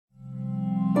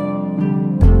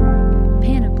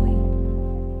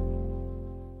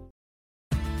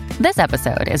This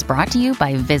episode is brought to you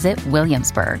by Visit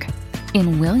Williamsburg.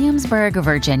 In Williamsburg,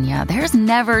 Virginia, there's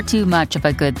never too much of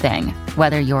a good thing.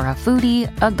 Whether you're a foodie,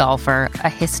 a golfer, a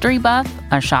history buff,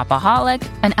 a shopaholic,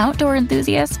 an outdoor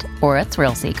enthusiast, or a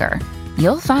thrill seeker,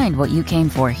 you'll find what you came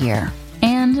for here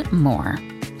and more.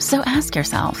 So ask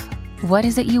yourself, what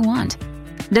is it you want?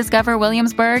 Discover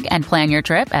Williamsburg and plan your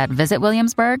trip at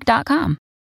visitwilliamsburg.com.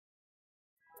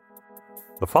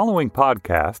 The following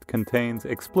podcast contains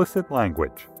explicit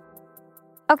language.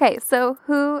 Okay, so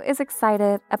who is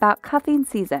excited about cuffing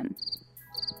season?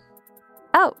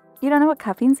 Oh, you don't know what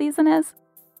cuffing season is?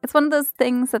 It's one of those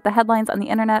things that the headlines on the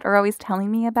internet are always telling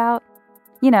me about.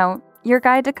 You know, your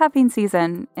guide to cuffing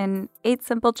season in 8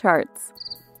 simple charts.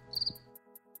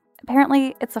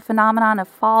 Apparently, it's a phenomenon of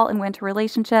fall and winter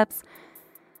relationships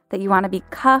that you want to be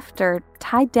cuffed or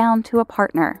tied down to a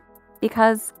partner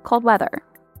because cold weather,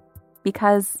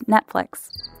 because Netflix.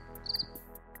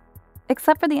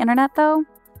 Except for the internet, though,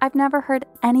 I've never heard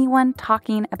anyone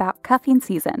talking about cuffing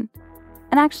season.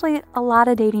 And actually, a lot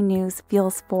of dating news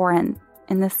feels foreign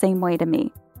in the same way to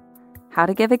me. How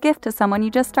to give a gift to someone you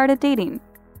just started dating.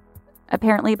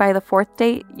 Apparently, by the 4th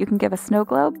date, you can give a snow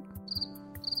globe.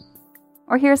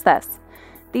 Or here's this.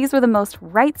 These were the most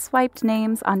right-swiped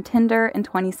names on Tinder in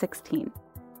 2016.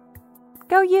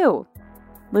 Go you,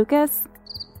 Lucas.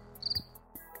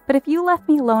 But if you left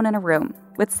me alone in a room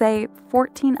with, say,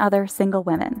 14 other single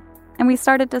women, and we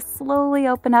started to slowly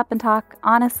open up and talk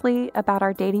honestly about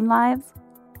our dating lives,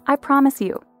 I promise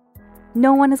you,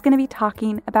 no one is going to be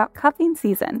talking about cuffing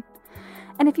season.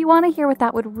 And if you want to hear what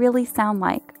that would really sound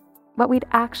like, what we'd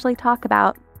actually talk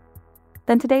about,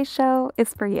 then today's show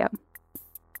is for you.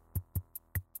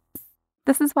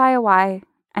 This is YOY.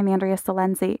 I'm Andrea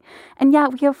Salenzi. And yeah,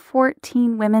 we have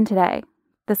 14 women today.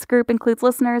 This group includes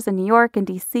listeners in New York and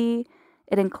DC.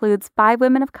 It includes 5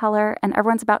 women of color, and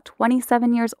everyone's about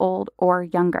 27 years old or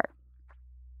younger.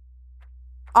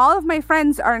 All of my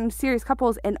friends are in serious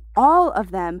couples, and all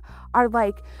of them are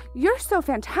like, you're so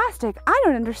fantastic. I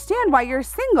don't understand why you're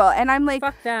single. And I'm like,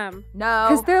 fuck them. No.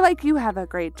 Because they're like, you have a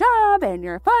great job, and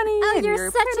you're funny, and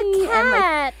you're such pretty, a catch. and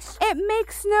like, it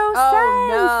makes no sense.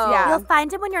 No. Yeah. You'll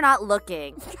find him when you're not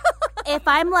looking. If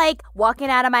I'm like walking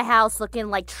out of my house looking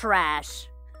like trash,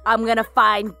 I'm gonna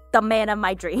find the man of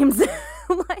my dreams.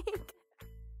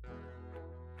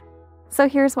 So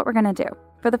here's what we're gonna do.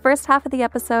 For the first half of the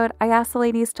episode, I asked the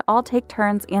ladies to all take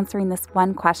turns answering this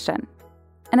one question.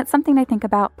 And it's something I think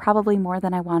about probably more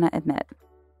than I want to admit.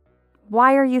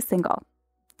 Why are you single?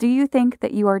 Do you think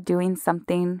that you are doing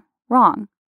something wrong?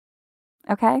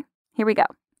 Okay, here we go.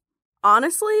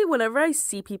 Honestly, whenever I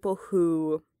see people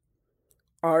who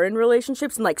are in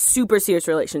relationships and like super serious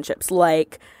relationships,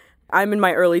 like I'm in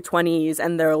my early 20s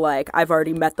and they're like, I've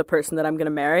already met the person that I'm going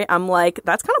to marry, I'm like,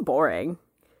 that's kind of boring.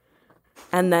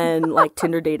 And then like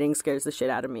Tinder dating scares the shit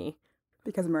out of me.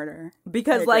 Because murder.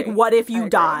 Because like, what if you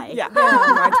die? Yeah.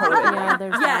 I totally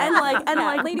agree. And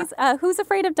like, Ladies, who's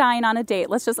afraid of dying on a date?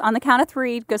 Let's just, on the count of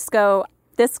 3, just go,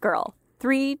 this girl.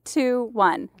 3, 2,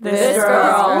 1. This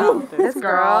girl. This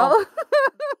girl.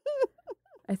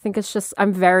 I think it's just,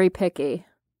 I'm very picky.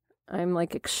 I'm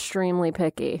like extremely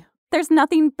picky. There's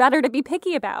nothing better to be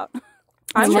picky about.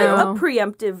 I'm like No. a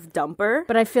preemptive dumper.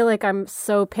 But I feel like I'm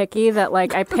so picky that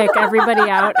like I pick everybody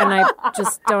out and I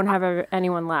just don't have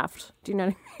anyone left. Do you know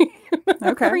what I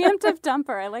mean? Okay. Preemptive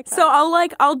dumper. I like that. So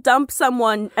I'll dump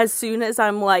someone as soon as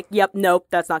I'm like, yep, nope,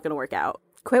 that's not going to work out.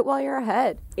 Quit while you're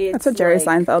ahead. That's what Jerry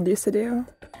Seinfeld used to do.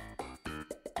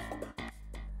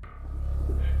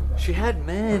 She had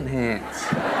man hands.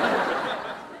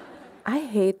 I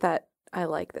hate that I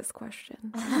like this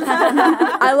question.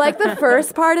 I like the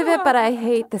first part of it, but I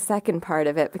hate the second part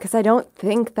of it because I don't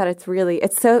think that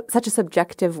it's such a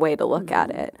subjective way to look at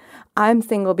it. I'm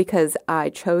single because I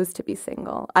chose to be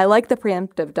single. I like the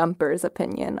preemptive dumper's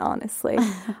opinion, honestly.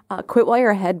 Quit while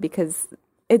you're ahead because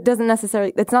it doesn't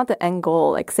necessarily, it's not the end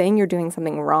goal. Like saying you're doing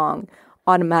something wrong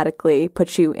automatically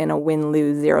puts you in a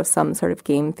win-lose, zero-sum sort of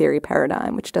game theory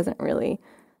paradigm, which doesn't really,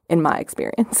 in my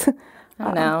experience. I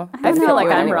don't know. I feel like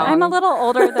I'm wrong. I'm a little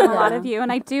older than a lot of you,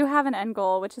 and I do have an end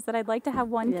goal, which is that I'd like to have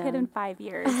one kid in 5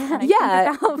 years. And I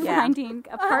think about finding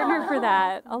a partner for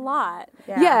that a lot.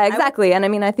 Yeah, exactly. And I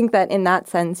mean, I think that in that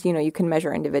sense, you know, you can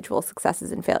measure individual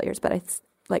successes and failures, but it's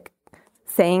like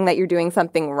saying that you're doing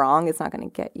something wrong is not going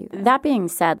to get you there. That being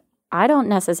said, I don't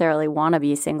necessarily want to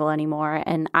be single anymore.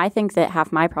 And I think that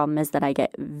half my problem is that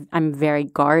I'm very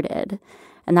guarded.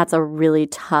 And that's a really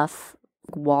tough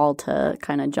wall to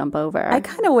kind of jump over. I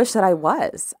kind of wish that I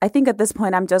was. I think at this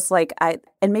point I'm just like,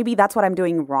 and maybe that's what I'm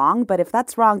doing wrong. But if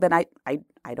that's wrong, then I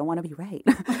don't want to be right.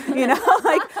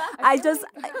 Like I just,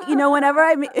 whenever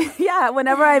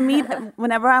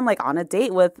I'm like on a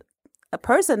date with a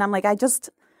person, I'm like,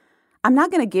 I'm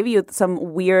not going to give you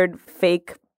some weird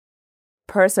fake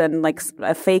person, like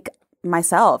a fake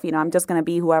myself. I'm just going to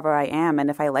be whoever I am. And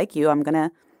if I like you, I'm going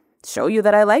to show you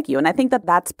that I like you. And I think that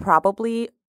that's probably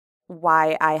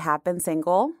why I have been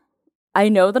single. I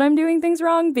know that I'm doing things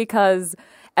wrong because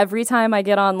every time I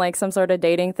get on like some sort of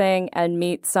dating thing and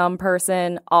meet some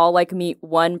person, I'll like meet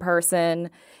one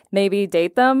person, maybe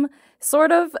date them,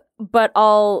 sort of, but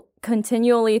I'll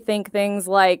continually think things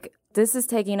like, this is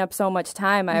taking up so much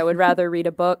time. I would rather read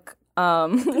a book.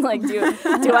 Like,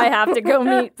 do I have to go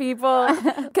meet people?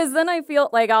 Because then I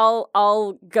feel like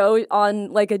I'll go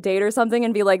on like a date or something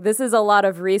and be like, this is a lot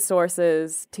of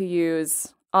resources to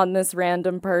use on this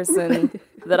random person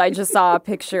that I just saw a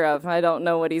picture of. I don't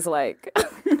know what he's like.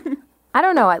 I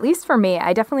don't know. At least for me,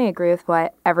 I definitely agree with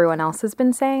what everyone else has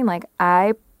been saying. Like,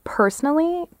 I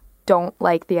personally don't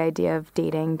like the idea of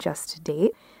dating just to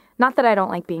date. Not that I don't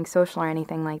like being social or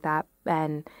anything like that.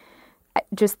 And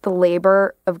just the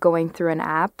labor of going through an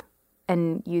app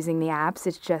and using the apps,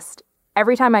 it's just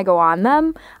every time I go on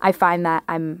them, I find that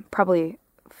I'm probably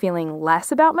feeling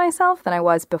less about myself than I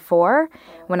was before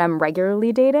when I'm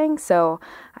regularly dating. So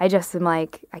I just am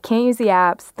like, I can't use the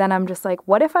apps. Then I'm just like,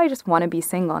 what if I just want to be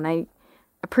single? And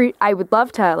I would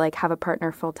love to like have a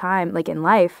partner full time, like in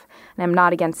life. And I'm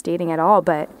not against dating at all,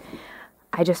 but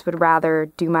I just would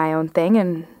rather do my own thing.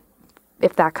 And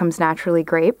if that comes naturally,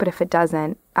 great. But if it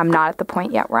doesn't, I'm not at the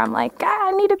point yet where I'm like,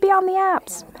 I need to be on the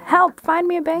apps. Help, find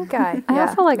me a bank guy. I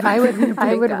also like, I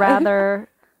would rather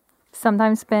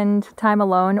sometimes spend time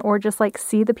alone or just like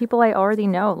see the people I already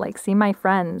know, like see my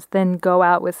friends, than go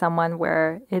out with someone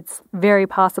where it's very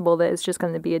possible that it's just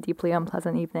going to be a deeply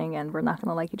unpleasant evening and we're not going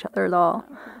to like each other at all.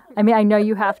 I mean, I know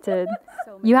you have to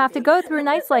go through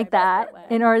nights like that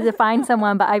in order to find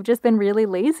someone, but I've just been really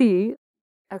lazy.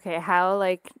 Okay, how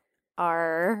like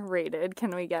R-rated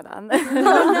can we get on this?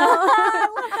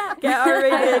 Get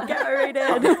R-rated.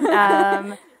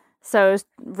 So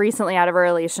recently out of a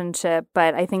relationship,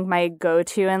 but I think my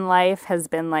go-to in life has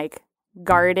been like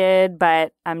guarded,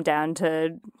 but I'm down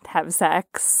to have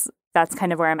sex. That's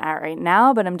kind of where I'm at right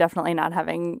now, but I'm definitely not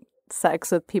having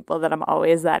sex with people that I'm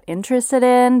always that interested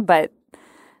in. But,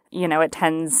 it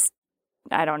tends,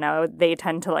 I don't know, they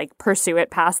tend to like pursue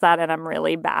it past that, and I'm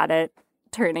really bad at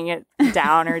turning it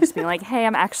down or just being like, hey,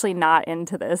 I'm actually not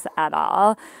into this at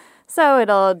all. So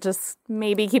it'll just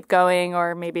maybe keep going,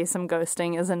 or maybe some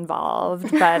ghosting is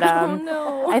involved. But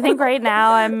I think right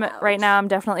now I'm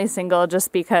definitely single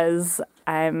just because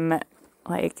I'm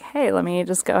like, hey, let me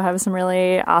just go have some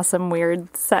really awesome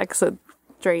weird sex with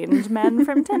strange men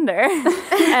from Tinder.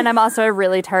 And I'm also a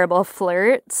really terrible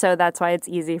flirt, so that's why it's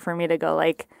easy for me to go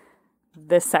like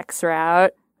the sex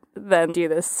route than do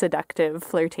this seductive,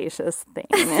 flirtatious thing.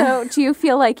 So do you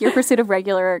feel like your pursuit of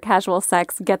regular or casual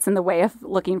sex gets in the way of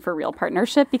looking for real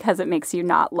partnership because it makes you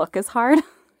not look as hard?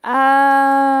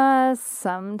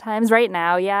 Sometimes right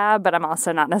now, yeah, but I'm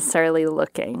also not necessarily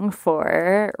looking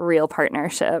for real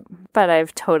partnership. But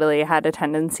I've totally had a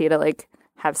tendency to like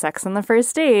have sex on the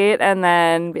first date and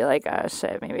then be like, oh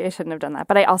shit, maybe I shouldn't have done that.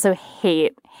 But I also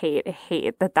hate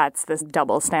that that's this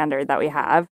double standard that we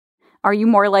have. Are you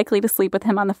more likely to sleep with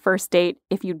him on the first date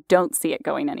if you don't see it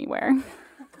going anywhere?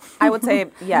 I would say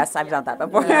yes, I've done that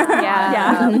before. No.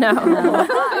 Yeah,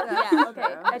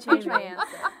 okay. I changed my answer.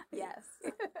 Yes.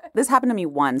 This happened to me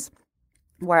once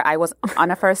where I was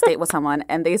on a first date with someone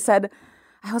and they said,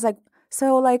 I was like,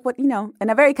 so like what, in a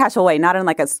very casual way, not in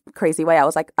like a crazy way. I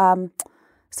was like,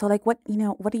 so like what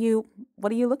are you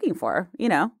looking for?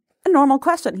 A normal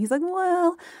question. He's like,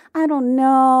 well, I don't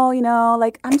know,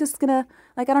 like I'm just gonna,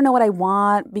 like, I don't know what I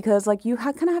want because like you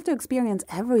kind of have to experience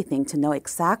everything to know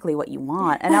exactly what you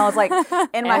want. And I was like,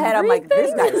 in my head, I'm like,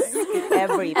 this guy's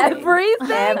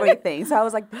everything. So I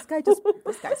was like, this guy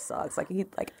sucks. Like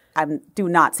I do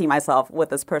not see myself with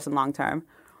this person long term.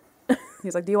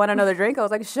 He's like, do you want another drink? I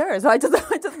was like, sure. So we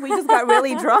just got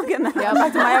really drunk and then went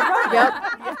back to my apartment.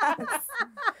 Yes.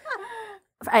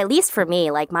 At least for me,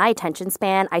 like my attention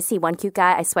span, I see one cute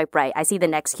guy, I swipe right. I see the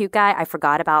next cute guy, I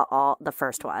forgot about the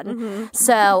first one. Mm-hmm.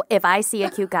 So if I see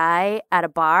a cute guy at a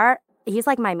bar, he's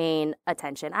like my main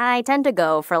attention. I tend to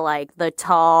go for like the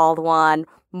tall one,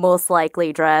 most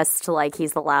likely dressed like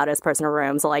he's the loudest person in the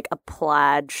room, so like a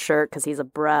plaid shirt because he's a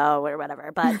bro or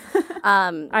whatever. But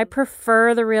I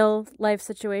prefer the real life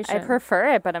situation. I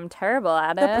prefer it, but I'm terrible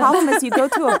at it. The problem is you go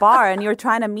to a bar and you're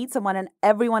trying to meet someone and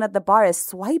everyone at the bar is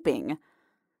swiping.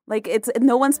 Like it's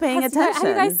no one's paying attention. Have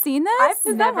you guys seen this?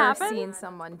 I've never seen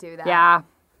someone do that. Yeah.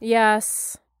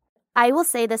 Yes. I will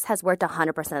say this has worked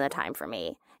 100% of the time for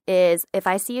me. Is if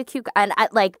I see a cute guy, and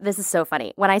this is so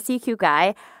funny. When I see a cute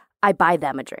guy, I buy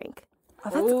them a drink.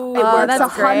 Ooh, it works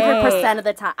that's 100% of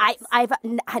the time. I've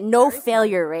no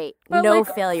failure rate. But no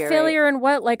like, failure rate. Failure in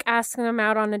what? Like asking them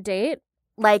out on a date?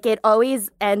 Like it always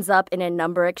ends up in a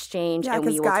number exchange. Yeah, and we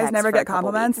because will guys text never for a get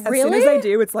couple compliments. weeks. As soon as they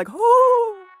do, it's like,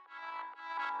 oh.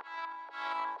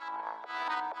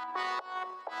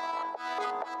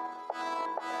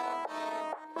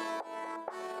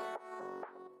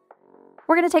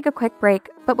 We're going to take a quick break,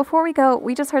 but before we go,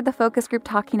 we just heard the focus group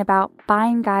talking about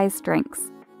buying guys drinks.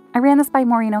 I ran this by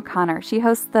Maureen O'Connor. She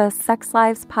hosts the Sex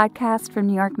Lives podcast from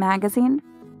New York Magazine.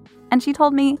 And she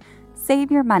told me,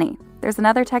 save your money. There's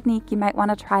another technique you might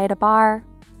want to try at a bar.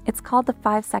 It's called the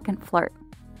 5-second flirt.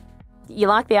 You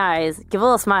lock the eyes, give a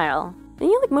little smile, and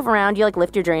you move around, you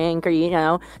lift your drink,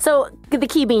 or So the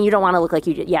key being you don't want to look like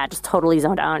you just totally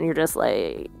zoned out, and you're just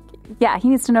like... Yeah, he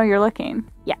needs to know you're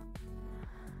looking. Yeah.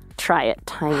 Try it.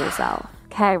 Time yourself.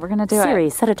 Okay, we're going to do Siri,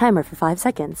 set a timer for 5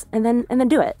 seconds, and then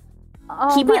do it.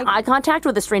 Keeping eye contact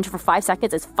with a stranger for 5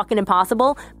 seconds is fucking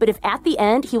impossible, but if at the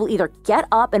end he will either get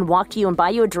up and walk to you and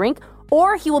buy you a drink,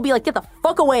 or he will be like, get the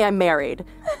fuck away, I'm married.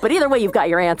 But either way, you've got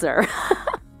your answer.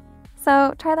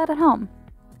 So try that at home.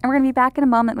 And we're going to be back in a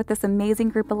moment with this amazing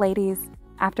group of ladies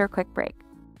after a quick break.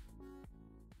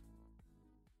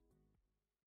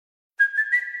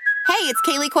 Hey, it's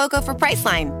Kaylee Cuoco for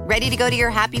Priceline. Ready to go to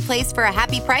your happy place for a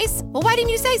happy price? Well, why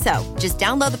didn't you say so? Just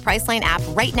download the Priceline app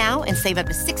right now and save up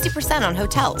to 60% on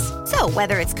hotels. So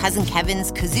whether it's Cousin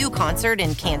Kevin's Kazoo Concert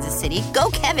in Kansas City,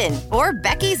 go Kevin, or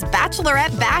Becky's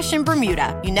Bachelorette Bash in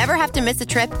Bermuda, you never have to miss a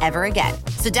trip ever again.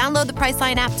 So download the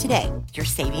Priceline app today. Your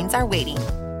savings are waiting.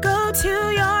 Go to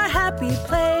your happy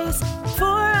place for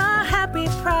a happy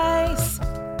price.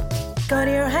 Go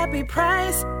to your happy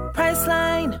price,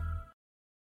 Priceline.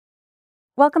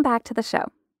 Welcome back to the show.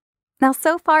 Now,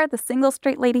 so far, the single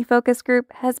straight lady focus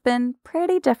group has been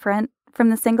pretty different from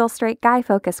the single straight guy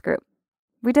focus group.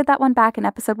 We did that one back in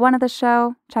episode 1 of the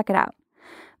show. Check it out.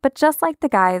 But just like the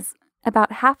guys,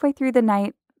 about halfway through the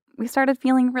night, we started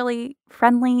feeling really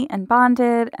friendly and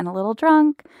bonded and a little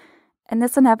drunk. And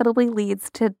this inevitably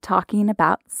leads to talking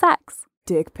about sex.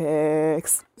 Dick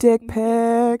pics. Dick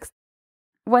pics.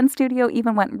 One studio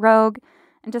even went rogue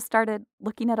and just started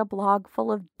looking at a blog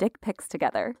full of dick pics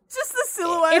together. Just the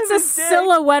silhouette It's of a his dick.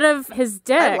 silhouette of his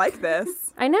dick. I like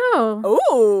this. I know.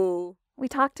 Ooh. We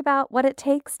talked about what it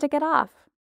takes to get off.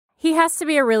 He has to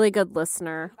be a really good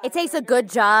listener. It takes a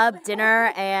good job,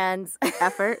 dinner, and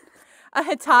effort. A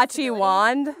Hitachi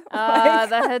wand.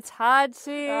 The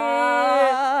Hitachi.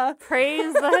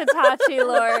 Praise the Hitachi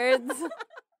lords.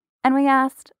 And we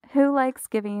asked, who likes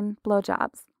giving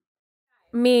blowjobs?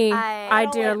 Me. I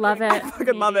do love it. I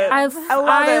fucking love it. I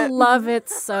love it. love it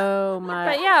so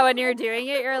much. But yeah, when you're doing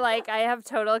it, you're like, I have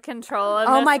total control of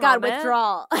Oh this my God, moment.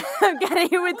 withdrawal. I'm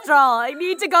getting withdrawal. I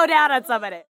need to go down on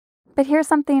somebody. But here's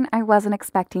something I wasn't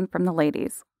expecting from the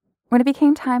ladies. When it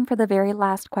became time for the very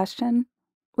last question,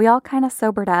 we all kind of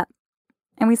sobered up.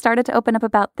 And we started to open up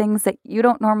about things that you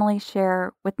don't normally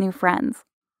share with new friends.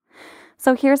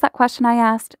 So here's that question I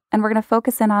asked, and we're going to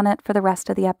focus in on it for the rest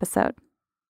of the episode.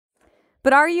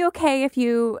 But are you okay if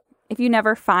you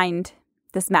never find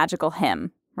this magical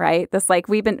him, right? This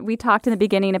we talked in the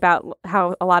beginning about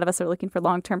how a lot of us are looking for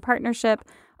long-term partnership.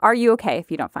 Are you okay if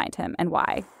you don't find him, and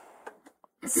why?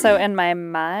 So in my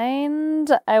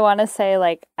mind, I want to say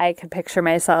I could picture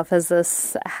myself as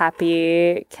this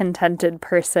happy, contented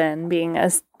person being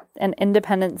an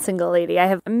independent single lady. I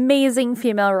have amazing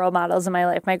female role models in my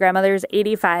life. My grandmother's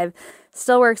 85,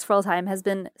 still works full-time, has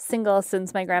been single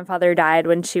since my grandfather died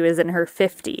when she was in her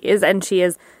 50s, and she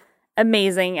is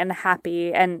amazing and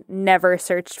happy and never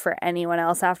searched for anyone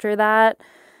else after that.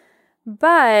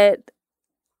 But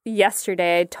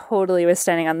yesterday, I totally was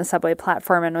standing on the subway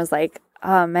platform and was like,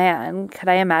 oh man, could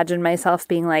I imagine myself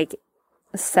being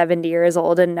 70 years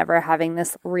old and never having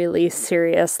this really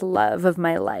serious love of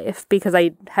my life, because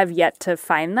I have yet to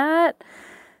find that.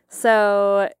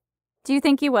 So do you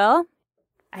think you will?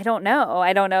 I don't know.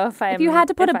 I don't know if I'm... If you had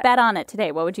to put a bet on it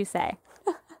today, what would you say?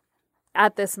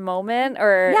 At this moment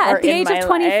or at the in age my of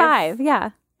 25, life?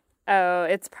 yeah. Oh,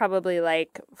 it's probably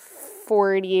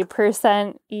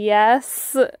 40%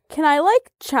 yes. Can I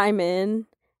chime in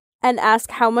and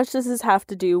ask how much does this have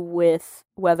to do with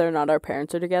whether or not our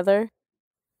parents are together?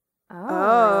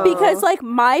 Oh. Because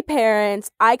my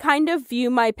parents, I kind of view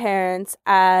my parents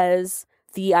as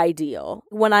the ideal.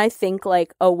 When I think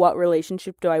what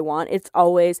relationship do I want? It's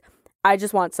always, I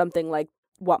just want something like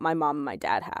what my mom and my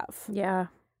dad have. Yeah.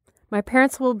 My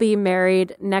parents will be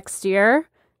married next year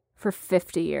for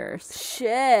 50 years.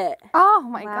 Shit. Oh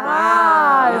my gosh.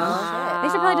 Wow. They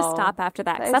should probably just stop after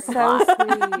that. 'cause That's That's so a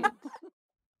lot. sweet.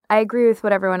 I agree with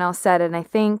what everyone else said, and I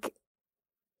think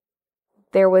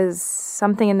there was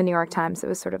something in the New York Times that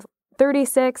was sort of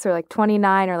 36 or like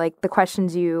 29 or like the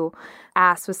questions you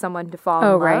asked with someone to fall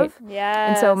in love. Yeah.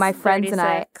 And so my friends and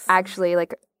I 36. actually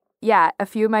a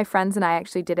few of my friends and I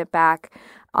actually did it back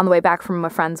on the way back from a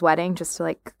friend's wedding just to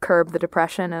like curb the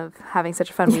depression of having such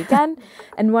a fun weekend.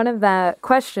 And one of the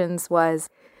questions was,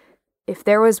 if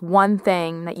there was one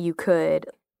thing that you could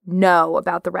know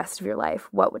about the rest of your life,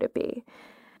 what would it be?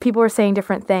 People were saying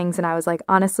different things, and I was like,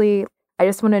 honestly, I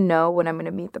just want to know when I'm going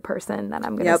to meet the person that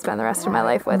I'm going to spend the rest of my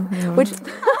life with. Which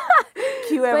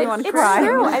cue everyone it's crying.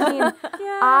 true. I mean,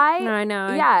 No, I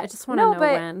know. Yeah, I just want to know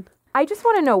when. I just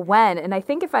want to know when. And I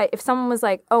think if someone was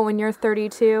like, oh, when you're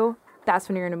 32, that's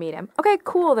when you're going to meet him. Okay,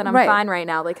 cool. Then I'm fine right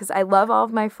now. Like, because I love all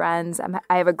of my friends.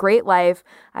 I have a great life.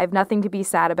 I have nothing to be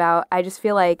sad about. I just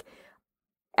feel like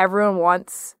everyone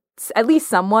wants at least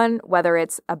someone, whether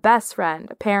it's a best friend,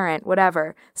 a parent,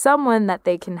 whatever, someone that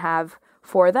they can have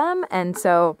for them. And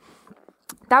so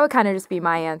that would kind of just be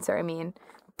my answer. I mean,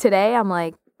 today I'm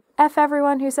like, F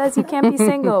everyone who says you can't be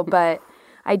single, but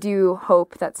I do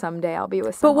hope that someday I'll be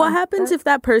with someone. But what happens if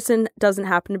that person doesn't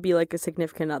happen to be like a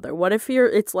significant other? What if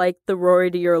it's like the Rory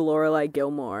to your Lorelai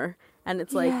Gilmore, and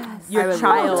it's like your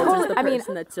child is the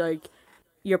person that's like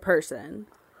your person?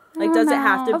 Like, does it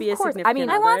have to be a significant other? I mean,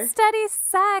 I want steady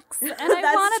sex, and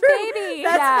I want a baby.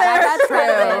 That's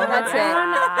right. That's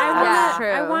it.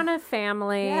 I want a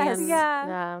family. Yes. And,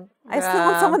 I still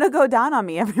want someone to go down on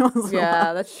me every once in a while.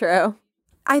 Yeah, that's true.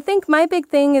 I think my big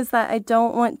thing is that I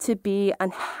don't want to be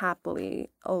unhappily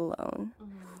alone.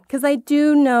 Because I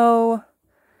do know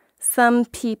some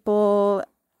people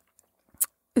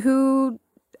who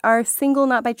are single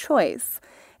not by choice.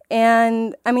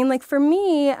 And I mean, like, for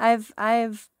me, I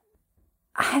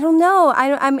don't know.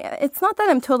 It's not that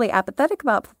I'm totally apathetic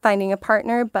about finding a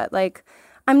partner, but like,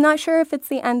 I'm not sure if it's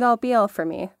the end all be all for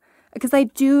me, because I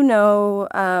do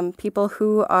know people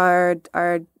who are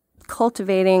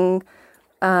cultivating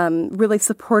really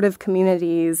supportive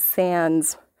communities and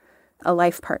a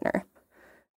life partner.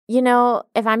 You know,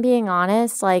 if I'm being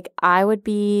honest, like, I would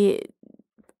be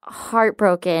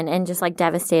heartbroken and just like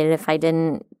devastated if I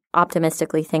didn't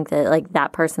optimistically think that like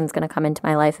that person's going to come into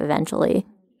my life eventually.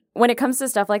 When it comes to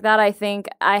stuff like that, I think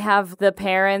I have the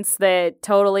parents that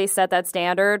totally set that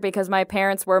standard, because my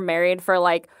parents were married for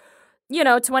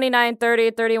 29,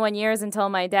 30, 31 years until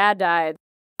my dad died.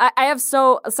 I have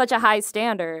such a high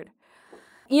standard,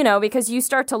 because you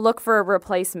start to look for a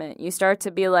replacement. You start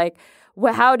to be like,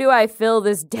 well, how do I fill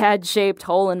this dad-shaped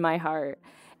hole in my heart?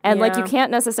 And you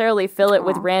can't necessarily fill it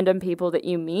with random people that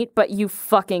you meet, but you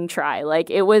fucking try.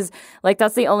 Like, it was like,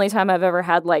 that's the only time I've ever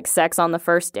had like sex on the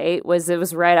first date. It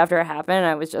was right after it happened. And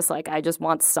I was just like, I just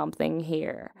want something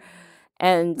here.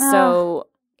 And so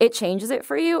it changes it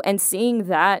for you. And seeing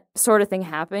that sort of thing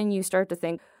happen, you start to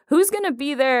think, who's going to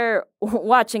be there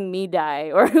watching me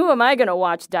die? Or who am I going to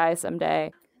watch die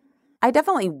someday? I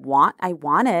definitely want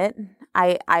it.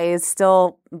 I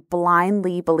still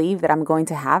blindly believe that I'm going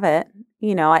to have it.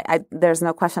 There's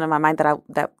no question in my mind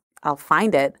that I'll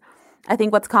find it. I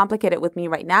think what's complicated with me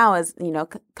right now is,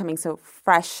 coming so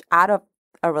fresh out of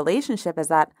a relationship is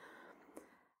that,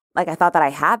 like, I thought that I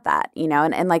had that,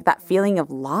 and like that feeling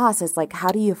of loss is like, how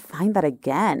do you find that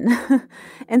again?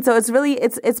 And so it's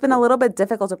been a little bit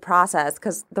difficult to process,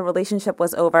 because the relationship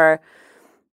was over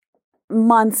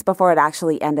months before it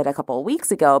actually ended a couple of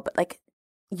weeks ago. But like,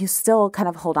 you still kind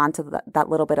of hold on to that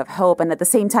little bit of hope. And at the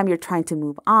same time, you're trying to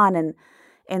move on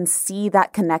and see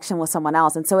that connection with someone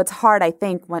else. And so it's hard, I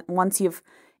think, once you've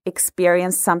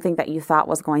experienced something that you thought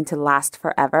was going to last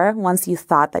forever, once you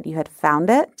thought that you had found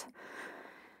it,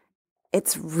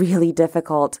 it's really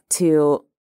difficult to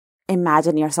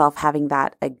imagine yourself having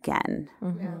that again.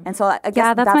 Mm-hmm. And so I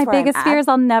guess that's my biggest fear is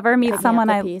I'll never meet someone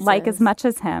I like as much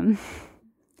as him.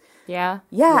 Yeah.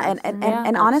 Yeah.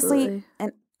 And honestly,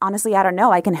 I don't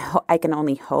know. I can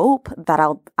only hope that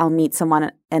I'll meet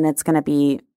someone and it's going to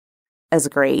be as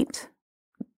great,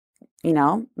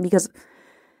 because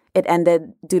it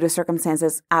ended due to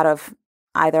circumstances out of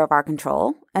either of our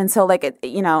control. And so, like, do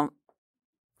you want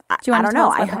to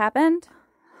tell us what happened?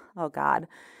 Oh God,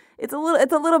 it's a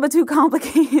little bit too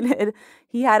complicated.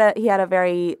 He had a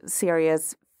very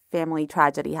serious family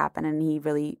tragedy happen, and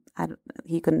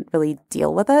he couldn't really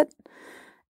deal with it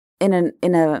in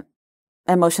a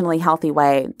emotionally healthy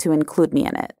way to include me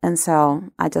in it. And so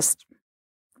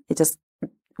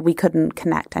we couldn't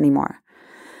connect anymore.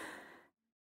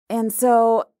 And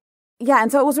so, yeah,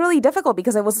 and so it was really difficult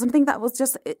because it was something that was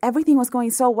just, everything was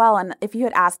going so well. And if you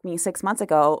had asked me 6 months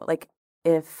ago, like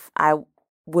if I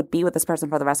would be with this person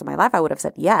for the rest of my life, I would have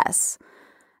said yes.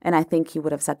 And I think he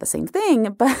would have said the same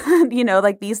thing. But, you know,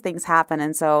 like these things happen.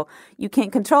 And so you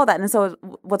can't control that. And so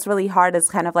what's really hard is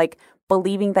kind of like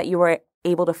believing that you were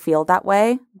able to feel that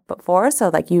way before. So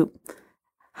like you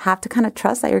have to kind of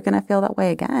trust that you're going to feel that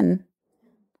way again.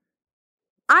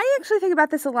 I actually think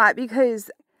about this a lot because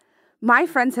my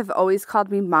friends have always called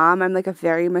me mom. I'm like a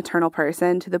very maternal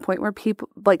person to the point where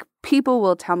people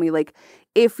will tell me like,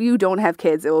 if you don't have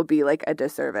kids, it will be like a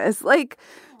disservice. Like,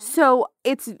 so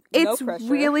it's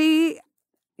really,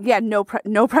 no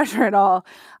pressure at all.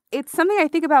 It's something I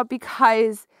think about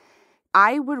because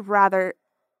I would rather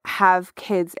have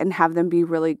kids and have them be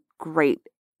really great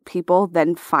people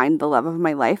than find the love of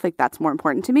my life. Like that's more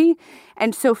important to me.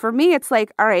 And so for me, it's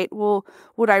like, all right, well,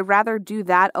 would I rather do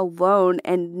that alone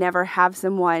and never have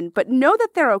someone, but know that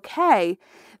they're okay,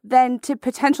 than to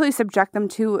potentially subject them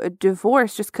to a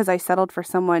divorce just because I settled for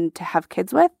someone to have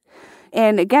kids with.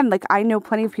 And again, like I know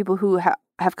plenty of people who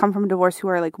have come from divorce who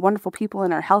are like wonderful people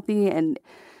and are healthy and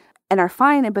are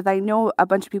fine. But I know a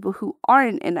bunch of people who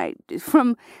aren't. And I,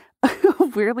 from a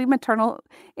weirdly maternal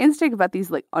instinct about these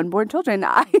like unborn children,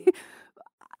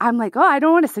 I'm like, oh, I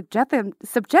don't want to subject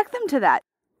them to that.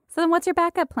 So then what's your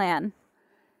backup plan?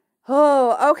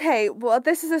 Oh, okay. Well,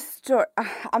 this is a story.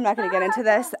 I'm not going to get into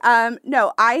this.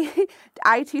 No, I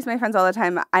tease my friends all the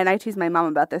time, and I tease my mom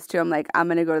about this too. I'm like, I'm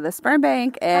going to go to the sperm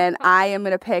bank, and I am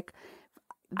going to pick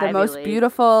the most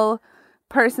beautiful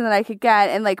person that I could get,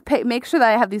 and like make sure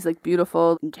that I have these like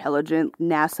beautiful, intelligent,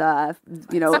 NASA,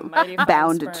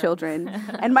 bound children.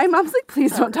 And my mom's like,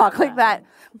 please don't talk like that.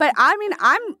 But I mean,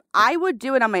 I would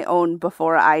do it on my own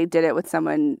before I did it with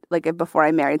someone, like before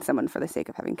I married someone for the sake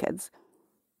of having kids.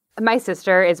 My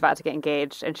sister is about to get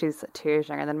engaged, and she's 2 years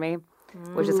younger than me,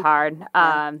 which is hard.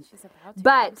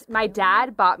 But my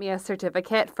dad bought me a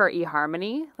certificate for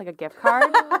eHarmony, like a gift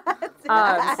card. So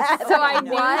I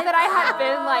knew that I had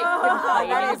been like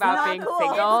complaining about being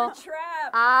single.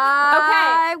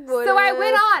 Okay, so I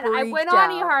went on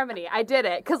eHarmony. I did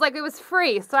it because like it was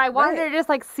free, so I wanted to just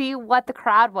like see what the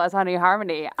crowd was on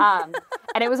eHarmony, and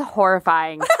it was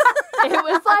horrifying.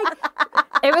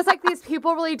 It was like these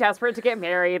people really desperate to get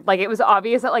married. Like it was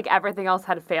obvious that like everything else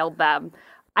had failed them.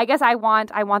 I guess I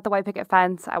want the white picket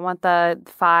fence. I want the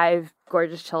 5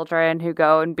 gorgeous children who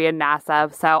go and be in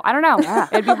NASA. So I don't know. Yeah.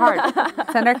 It'd be hard.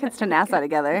 Send our kids to NASA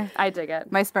together. I dig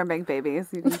it. My sperm bank babies.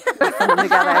 You can send them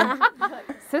together.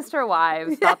 Sister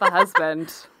wives, not the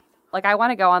husband. Like I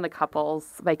want to go on the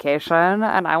couple's vacation,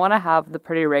 and I want to have the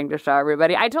pretty ring to show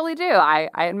everybody. I totally do. I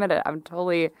admit it. I'm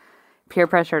totally peer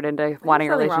pressured into wanting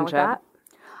a relationship.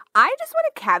 I just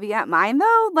want to caveat mine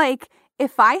though. Like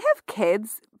if I have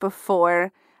kids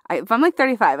before, if I'm like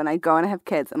 35 and I go and I have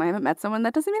kids and I haven't met someone,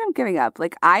 that doesn't mean I'm giving up.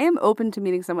 Like I am open to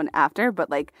meeting someone after, but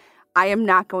like I am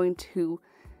not going to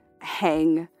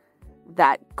hang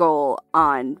that goal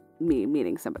on me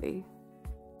meeting somebody.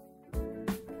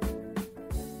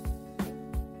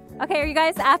 Okay, are you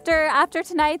guys after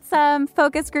tonight's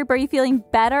focus group, are you feeling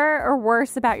better or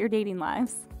worse about your dating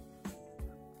lives?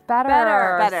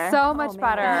 Better. So much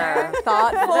better.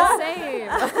 Thoughtful. Same.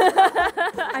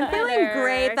 I'm feeling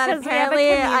great that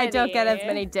apparently I don't get as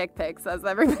many dick pics as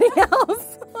everybody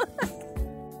else.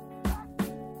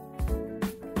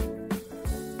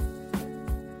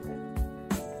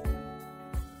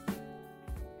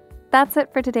 That's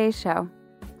it for today's show.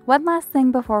 One last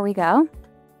thing before we go.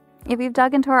 If you've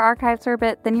dug into our archives for a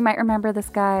bit, then you might remember this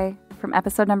guy from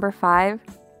episode number 5.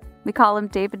 We call him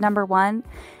David number 1.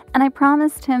 And I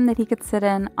promised him that he could sit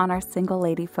in on our single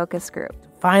lady focus group.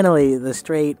 Finally, the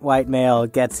straight white male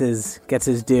gets his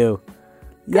due.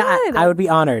 Good. Yeah, I would be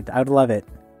honored. I would love it.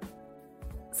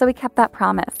 So we kept that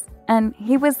promise. And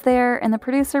he was there in the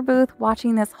producer booth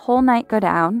watching this whole night go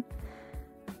down.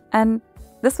 And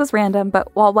this was random,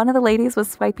 but while one of the ladies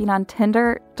was swiping on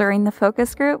Tinder during the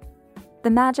focus group, the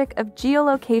magic of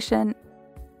geolocation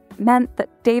meant that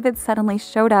David suddenly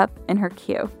showed up in her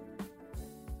queue.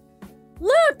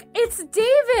 Look, it's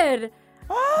David.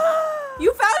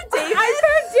 You found David? I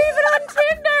found David on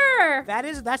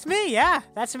Tinder. That's me. Yeah,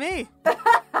 that's me.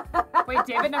 Wait,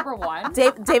 David number 1?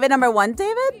 David number 1,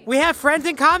 David? We have friends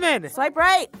in common. Swipe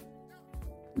right.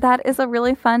 That is a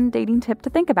really fun dating tip to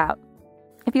think about.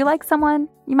 If you like someone,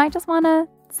 you might just want to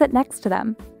sit next to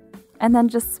them and then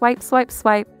just swipe, swipe,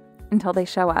 swipe until they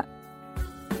show up.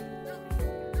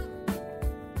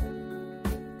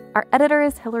 Our editor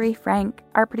is Hillary Frank.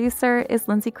 Our producer is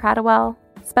Lindsay Cradwell.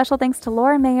 Special thanks to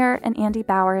Laura Mayer and Andy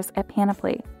Bowers at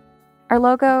Panoply. Our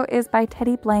logo is by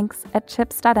Teddy Blanks at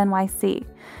chips.nyc.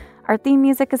 Our theme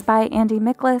music is by Andy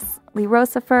Miklas, Lee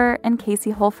Rosifer, and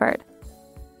Casey Holford.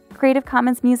 Creative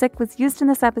Commons music was used in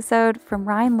this episode from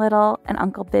Ryan Little and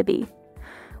Uncle Bibby.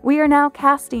 We are now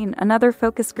casting another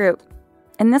focus group,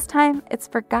 and this time it's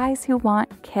for guys who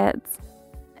want kids.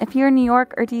 If you're in New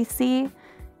York or DC,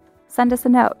 send us a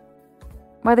note.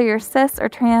 Whether you're cis or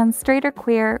trans, straight or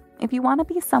queer, if you want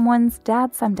to be someone's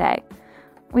dad someday,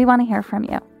 we want to hear from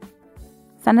you.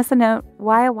 Send us a note,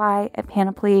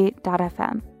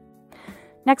 YY@panoply.fm.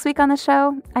 Next week on the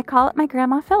show, I call it my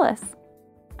Grandma Phyllis.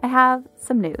 I have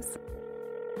some news.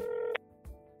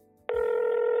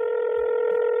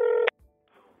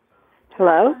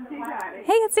 Hello?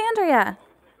 Hey, it's Andrea.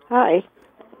 Hi.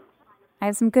 I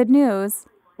have some good news.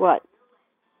 What?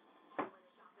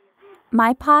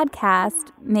 My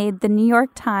podcast made the New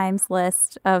York Times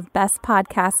list of best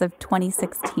podcasts of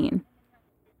 2016.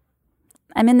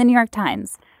 I'm in the New York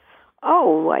Times.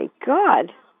 Oh, my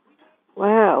God.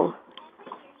 Wow.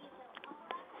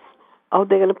 Oh,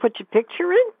 they're going to put your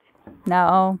picture in?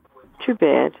 No. Too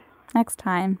bad. Next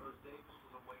time.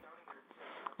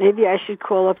 Maybe I should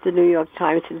call up the New York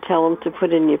Times and tell them to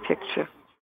put in your picture.